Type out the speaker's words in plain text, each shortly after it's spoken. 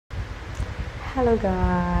Hello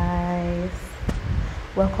guys,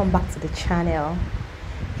 welcome back to the channel.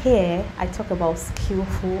 Here I talk about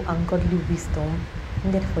skillful and godly wisdom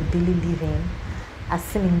needed for daily living as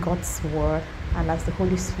seen in God's word and as the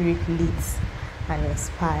Holy Spirit leads and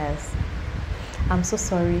inspires. I'm so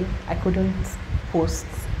sorry I couldn't post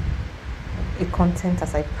a content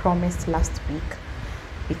as I promised last week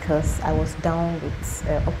because I was down with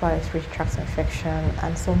upper respiratory tract infection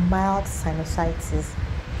and some mild sinusitis.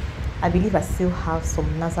 I believe I still have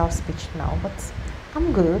some nasal speech now, but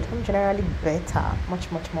I'm good. I'm generally better,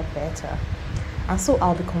 much more better. And so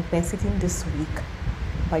I'll be compensating this week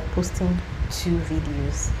by posting 2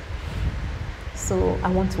 videos. So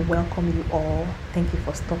I want to welcome you all. Thank you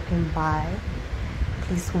for stopping by.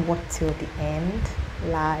 Please watch till the end.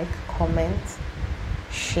 Like, comment,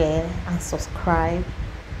 share, and subscribe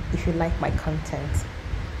if you like my content.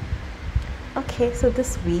 Okay, so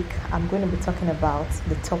this week I'm going to be talking about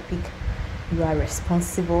the topic you are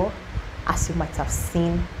responsible, as you might have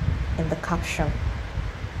seen in the caption.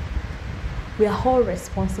 We are all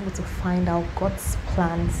responsible to find out God's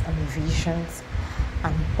plans and visions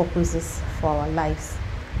and purposes for our lives.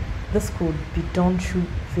 This could be done through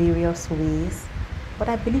various ways, but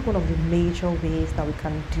I believe one of the major ways that we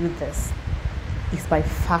can do this is by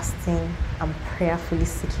fasting and prayerfully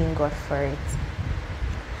seeking God for it.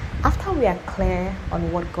 After we are clear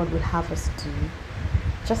on what God will have us do,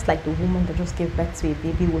 just like the woman that just gave birth to a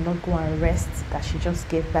baby will not go and rest that she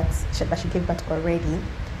gave birth already,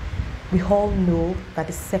 we all know that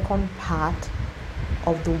the second part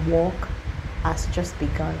of the work has just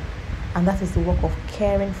begun, and that is the work of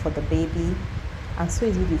caring for the baby, and so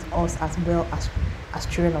is it with us as well as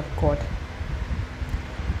children of God.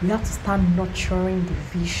 We have to start nurturing the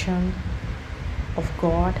vision of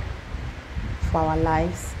God for our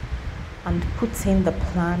lives and put in the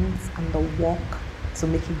plans and the work to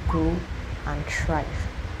make it grow and thrive.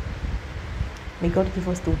 May God give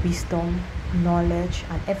us the wisdom, knowledge,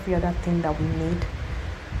 and every other thing that we need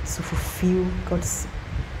to fulfill God's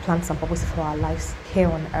plans and purposes for our lives here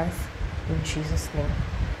on earth, in Jesus' name.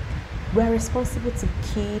 We are responsible to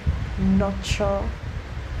keep and nurture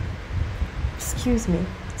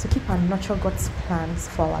God's plans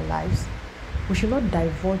for our lives. We should not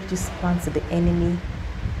divulge these plans to the enemy,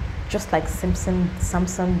 just like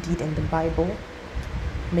Samson did in the Bible.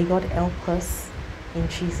 May God help us in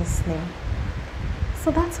Jesus' name.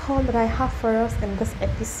 So that's all that I have for us in this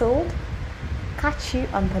episode. Catch you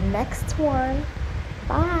on the next one.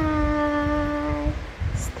 Bye.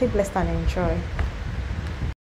 Stay blessed and enjoy.